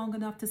wait long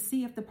enough to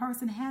see if the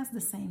person has the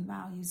same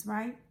values,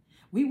 right?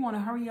 We want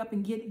to hurry up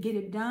and get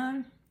it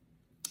done,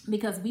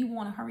 because we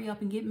want to hurry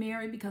up and get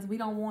married, because we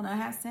don't want to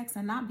have sex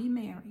and not be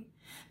married.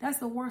 That's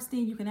the worst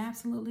thing you can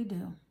absolutely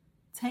do.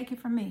 Take it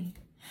from me.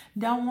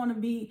 Don't want to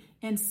be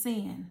in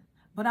sin.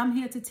 But I'm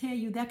here to tell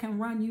you that can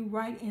run you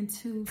right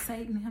into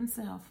Satan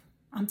himself.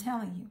 I'm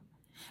telling you.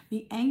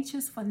 Be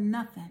anxious for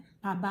nothing,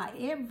 by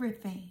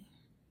everything.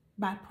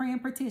 By prayer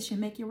and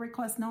petition, make your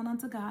requests known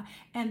unto God,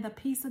 and the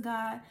peace of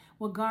God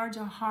will guard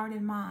your heart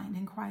and mind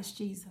in Christ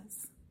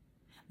Jesus.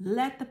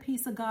 Let the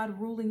peace of God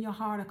rule in your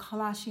heart, of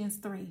Colossians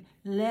 3.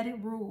 Let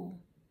it rule.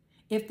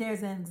 If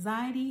there's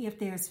anxiety, if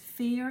there's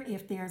fear,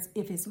 if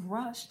it's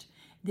rushed,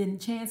 then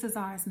chances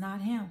are it's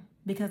not him.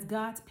 Because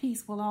God's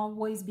peace will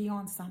always be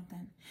on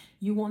something.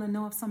 You want to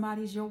know if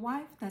somebody's your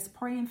wife? That's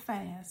pray and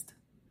fast.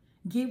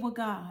 Get with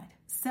God.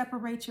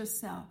 Separate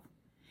yourself.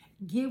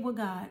 Get with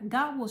God.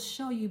 God will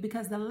show you,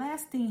 because the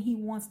last thing he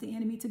wants the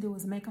enemy to do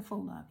is make a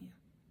fool of you.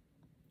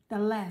 The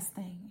last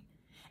thing.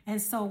 And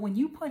so when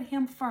you put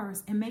him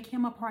first and make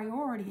him a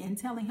priority and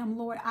telling him,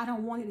 Lord, I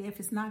don't want it if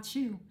it's not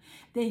you,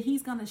 then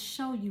he's going to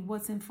show you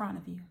what's in front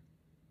of you.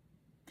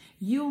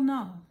 You'll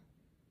know.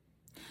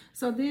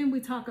 So then we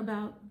talk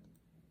about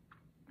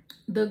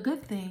the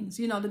good things,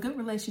 the good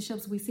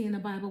relationships we see in the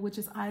Bible, which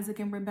is Isaac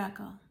and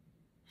Rebekah.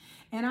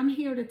 And I'm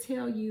here to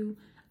tell you,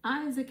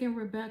 Isaac and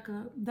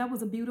Rebekah, that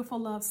was a beautiful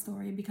love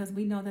story, because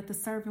we know that the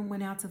servant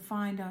went out to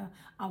find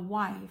a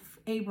wife.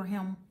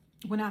 Abraham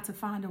went out to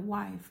find a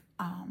wife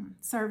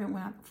servant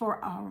for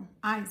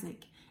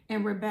Isaac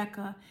and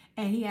Rebecca,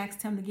 and he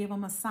asked him to give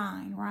him a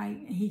sign, right?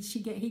 And he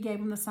gave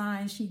him the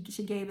sign. She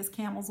gave his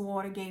camels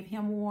water, gave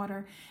him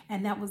water,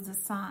 and that was the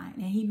sign.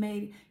 And he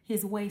made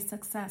his way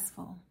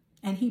successful.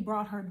 And he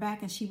brought her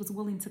back, and she was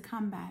willing to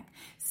come back.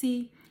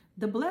 See,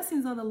 the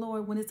blessings of the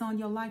Lord, when it's on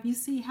your life, you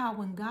see how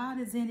when God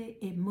is in it,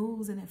 it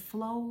moves and it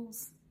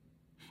flows.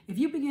 If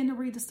you begin to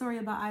read the story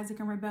about Isaac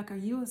and Rebecca,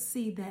 you will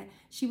see that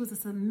she was a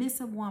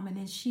submissive woman,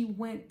 and she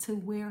went to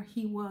where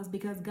he was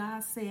because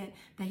God said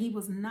that he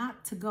was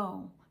not to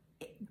go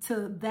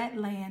to that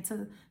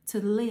land to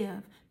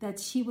live, that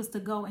she was to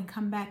go and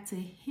come back to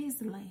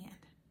his land.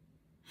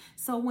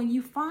 So when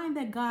you find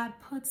that God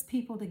puts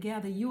people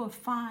together, you will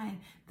find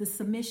the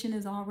submission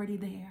is already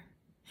there.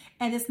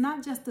 And it's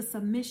not just the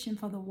submission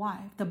for the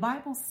wife. The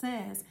Bible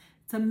says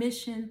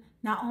submission,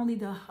 not only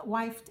the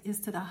wife is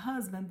to the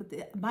husband, but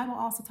the Bible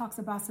also talks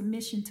about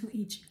submission to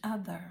each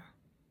other.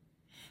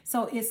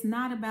 So it's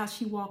not about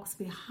she walks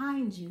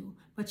behind you,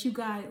 but you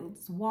guys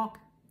walk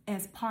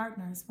as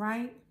partners,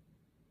 right?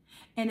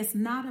 And it's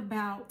not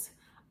about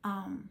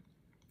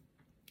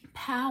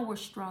power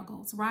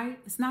struggles, right?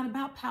 It's not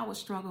about power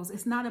struggles.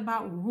 It's not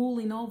about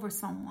ruling over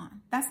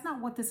someone. That's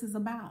not what this is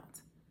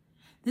about.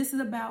 This is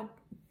about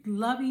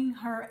loving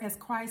her as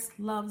Christ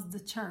loves the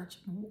church.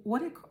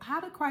 How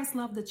did Christ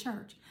love the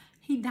church?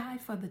 He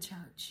died for the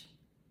church.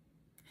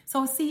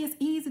 So see, it's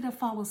easy to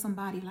follow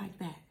somebody like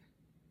that.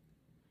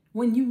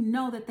 When you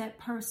know that that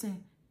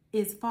person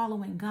is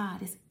following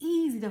God, it's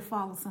easy to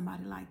follow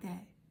somebody like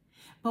that.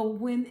 But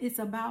when it's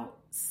about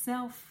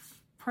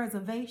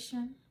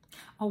self-preservation,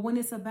 or when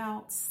it's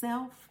about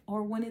self,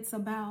 or when it's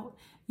about,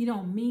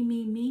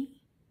 me,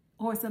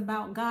 or it's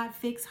about God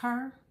fix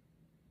her,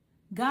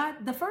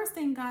 God, the first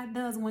thing God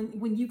does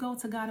when you go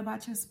to God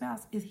about your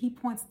spouse is he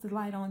points the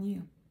light on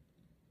you.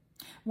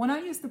 When I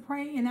used to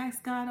pray and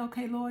ask God,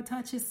 okay, Lord,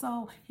 touch his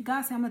soul,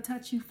 God said, I'm going to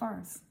touch you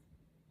first.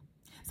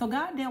 So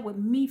God dealt with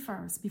me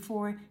first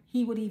before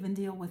he would even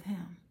deal with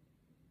him.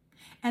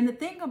 And the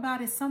thing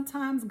about it,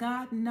 sometimes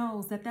God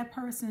knows that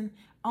person,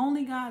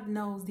 only God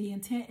knows the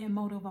intent and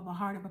motive of a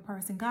heart of a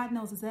person. God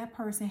knows that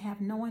person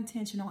have no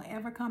intention on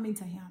ever coming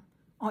to him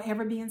or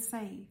ever being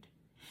saved.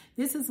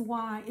 This is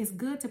why it's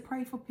good to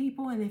pray for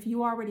people. And if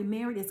you already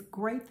married, it's a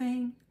great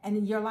thing.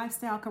 And your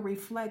lifestyle can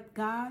reflect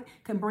God,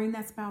 can bring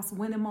that spouse,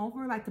 win him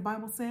over, like the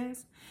Bible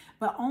says.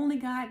 But only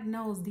God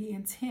knows the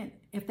intent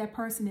if that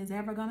person is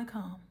ever going to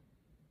come.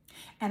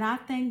 And I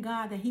thank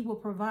God that he will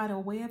provide a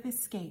way of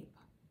escape.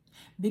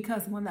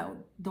 Because when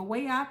the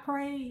way I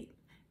prayed,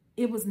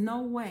 it was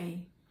no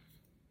way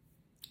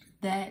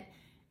that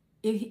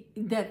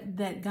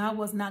God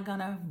was not going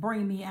to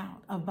bring me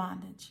out of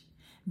bondage.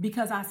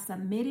 Because I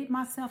submitted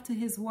myself to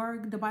his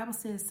word. The Bible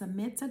says,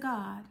 submit to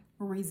God,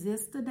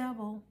 resist the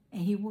devil,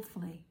 and he will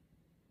flee.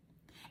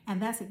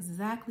 And that's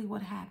exactly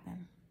what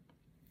happened.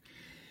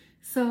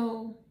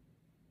 So,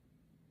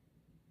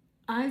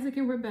 Isaac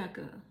and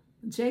Rebekah,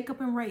 Jacob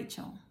and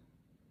Rachel,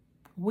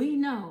 we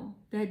know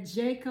that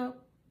Jacob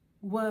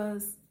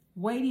was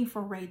waiting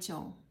for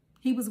Rachel.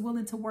 He was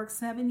willing to work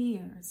 7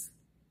 years.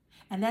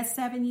 And that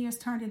 7 years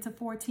turned into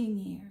 14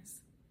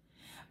 years.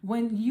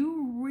 When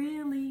you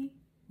really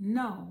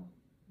know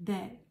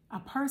that a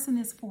person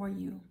is for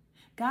you,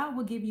 God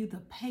will give you the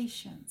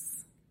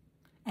patience,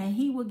 and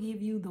he will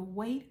give you the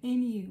weight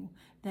in you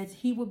that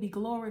he will be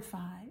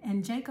glorified.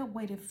 And Jacob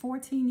waited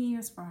 14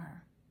 years for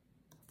her.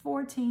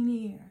 14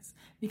 years,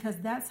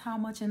 because that's how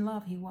much in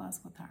love he was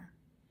with her.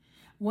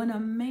 When a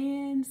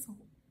man's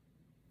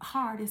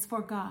heart is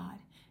for God,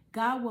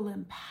 God will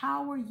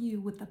empower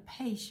you with the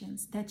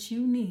patience that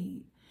you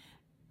need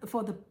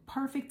for the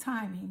perfect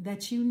timing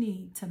that you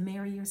need to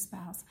marry your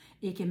spouse.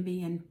 It can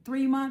be in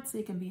 3 months,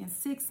 it can be in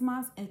 6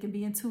 months, it can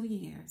be in 2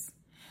 years.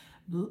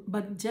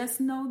 But just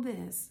know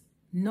this,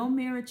 no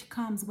marriage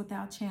comes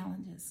without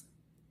challenges.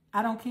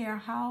 I don't care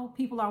how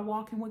people are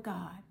walking with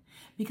God,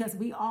 because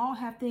we all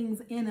have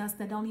things in us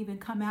that don't even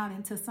come out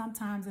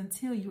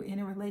until you're in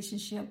a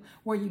relationship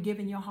where you're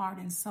giving your heart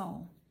and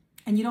soul.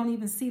 And you don't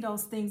even see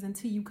those things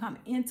until you come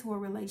into a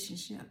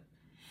relationship.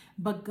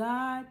 But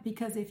God,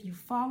 because if you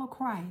follow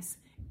Christ,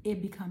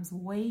 it becomes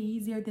way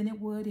easier than it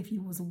would if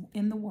you was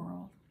in the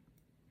world.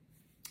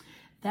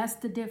 That's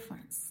the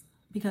difference.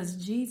 Because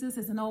Jesus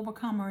is an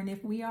overcomer, and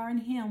if we are in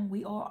him,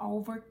 we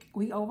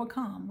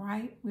overcome,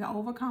 right? We are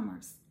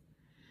overcomers.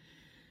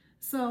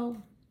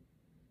 So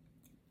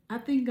I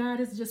think God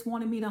is just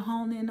wanting me to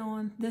hone in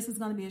on, this is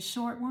going to be a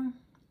short one.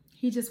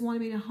 He just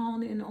wanted me to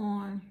hone in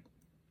on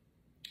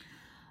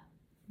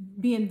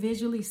being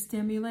visually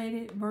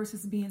stimulated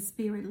versus being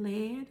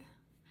spirit-led.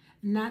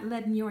 Not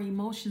letting your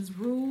emotions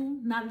rule,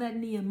 not letting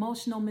the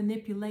emotional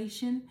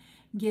manipulation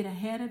get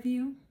ahead of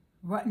you,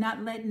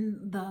 not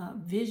letting the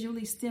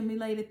visually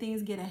stimulated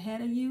things get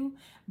ahead of you,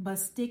 but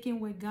sticking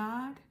with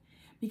God,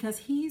 because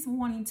he's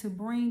wanting to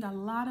bring a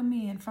lot of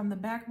men from the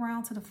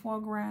background to the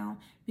foreground,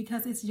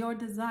 because it's your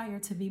desire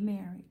to be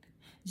married.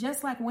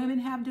 Just like women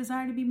have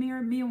desire to be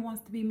married, men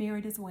wants to be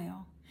married as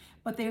well.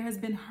 But there has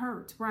been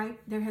hurt, right?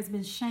 There has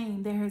been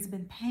shame. There has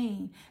been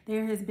pain.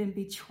 There has been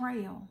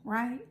betrayal,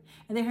 right?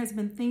 And there has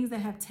been things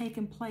that have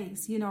taken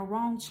place,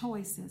 wrong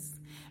choices.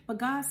 But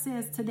God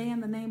says today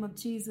in the name of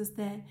Jesus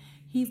that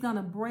he's going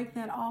to break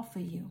that off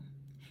of you.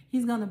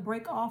 He's going to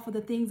break off of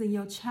the things in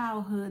your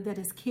childhood that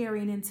is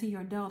carrying into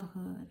your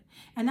adulthood.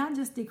 And I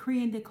just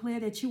decree and declare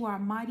that you are a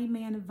mighty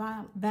man of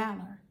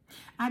valor.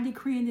 I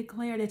decree and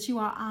declare that you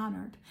are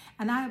honored.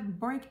 And I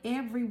break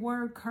every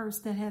word curse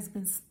that has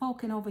been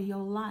spoken over your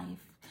life.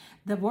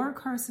 The word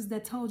curses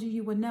that told you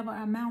you would never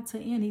amount to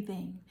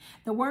anything.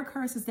 The word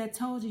curses that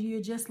told you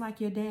you're just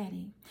like your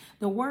daddy.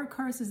 The word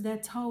curses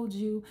that told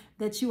you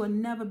that you will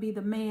never be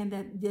the man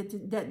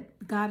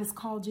that God has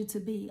called you to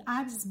be.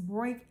 I just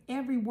break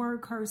every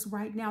word curse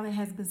right now that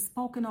has been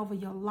spoken over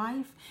your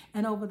life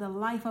and over the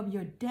life of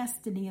your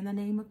destiny in the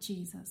name of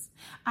Jesus.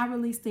 I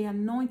release the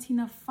anointing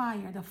of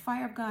fire, the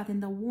fire of God,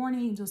 and the warring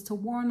angels to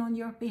warn on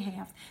your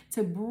behalf,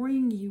 to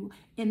bring you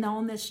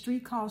on that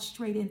street called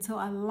straight and to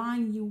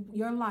align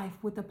your life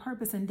with the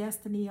purpose and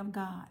destiny of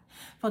God.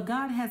 For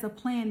God has a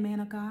plan, man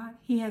of God.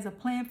 He has a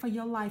plan for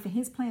your life, and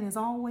his plan is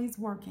always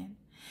working.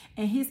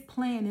 And his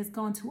plan is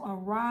going to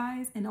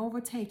arise and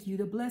overtake you.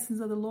 The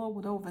blessings of the Lord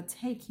would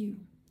overtake you.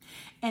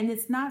 And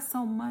it's not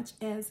so much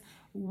as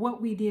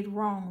what we did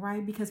wrong,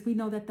 right? Because we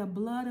know that the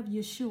blood of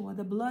Yeshua,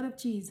 the blood of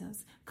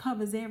Jesus,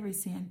 covers every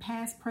sin,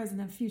 past,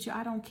 present, and future.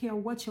 I don't care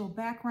what your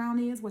background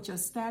is, what your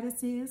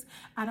status is.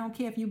 I don't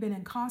care if you've been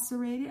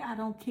incarcerated. I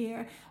don't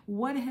care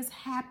what has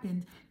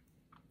happened.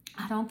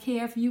 I don't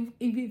care if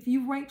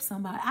you raped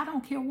somebody. I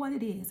don't care what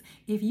it is.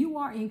 If you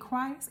are in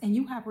Christ and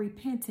you have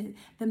repented,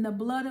 then the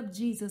blood of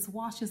Jesus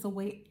washes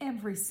away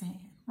every sin,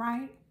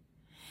 right?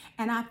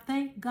 And I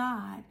thank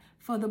God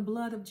for the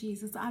blood of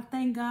Jesus. I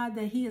thank God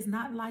that he is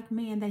not like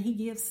man, that he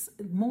gives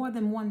more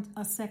than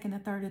a second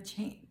and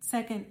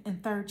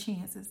third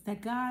chances,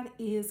 that God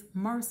is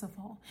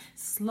merciful,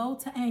 slow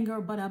to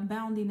anger, but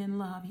abounding in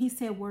love. He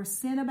said, where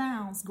sin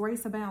abounds,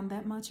 grace abounds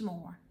that much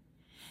more.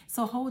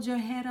 So hold your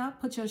head up,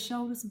 put your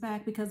shoulders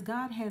back, because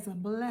God has a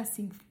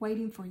blessing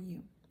waiting for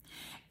you.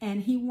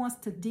 And he wants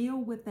to deal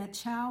with that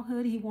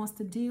childhood. He wants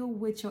to deal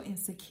with your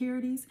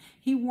insecurities.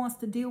 He wants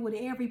to deal with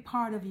every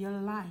part of your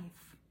life.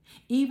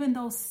 Even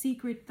those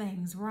secret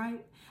things,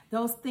 right?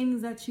 Those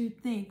things that you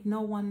think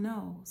no one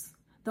knows.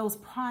 Those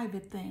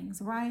private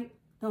things, right?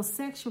 Those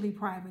sexually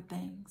private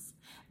things.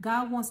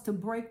 God wants to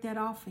break that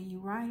off of you,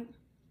 right?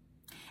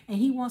 And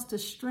he wants to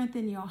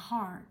strengthen your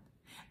heart,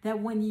 that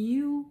when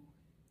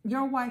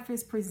your wife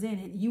is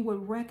presented, you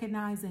would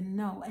recognize and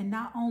know, and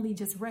not only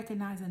just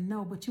recognize and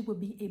know, but you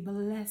would be a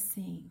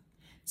blessing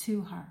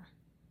to her,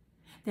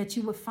 that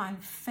you would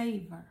find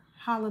favor.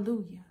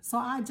 Hallelujah. So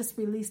I just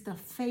released the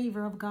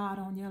favor of God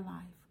on your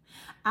life.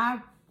 I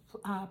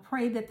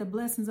pray that the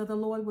blessings of the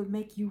Lord would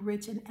make you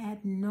rich and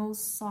add no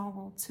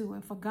sorrow to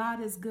it. For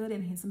God is good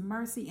and his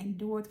mercy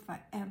endureth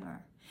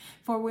forever.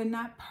 For we're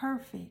not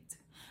perfect,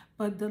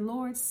 but the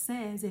Lord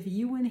says, if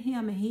you in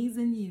him and he's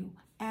in you,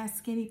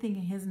 ask anything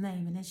in his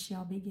name and it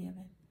shall be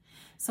given.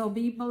 So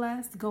be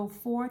blessed. Go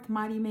forth,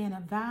 mighty man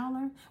of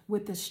valor,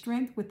 with the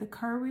strength, with the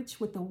courage,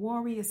 with the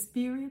warrior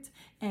spirit,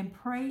 and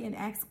pray and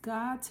ask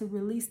God to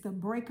release the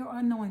breaker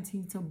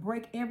anointing to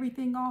break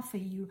everything off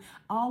of you,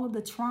 all of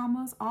the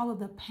traumas, all of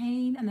the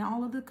pain, and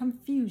all of the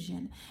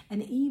confusion.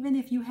 And even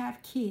if you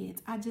have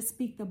kids, I just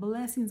speak the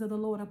blessings of the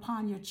Lord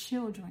upon your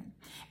children.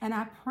 And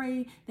I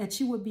pray that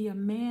you would be a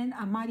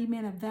mighty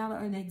man of valor,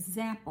 an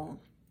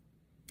example.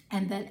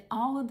 And that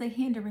all of the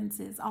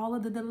hindrances, all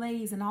of the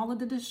delays, and all of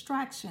the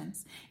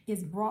distractions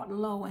is brought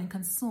low and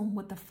consumed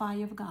with the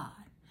fire of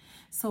God.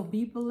 So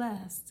be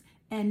blessed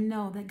and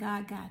know that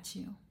God got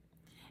you.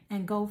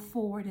 And go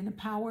forward in the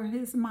power of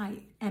his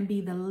might and be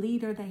the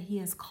leader that he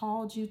has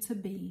called you to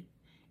be.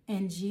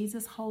 In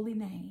Jesus' holy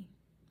name,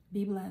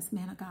 be blessed,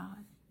 man of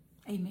God.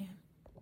 Amen.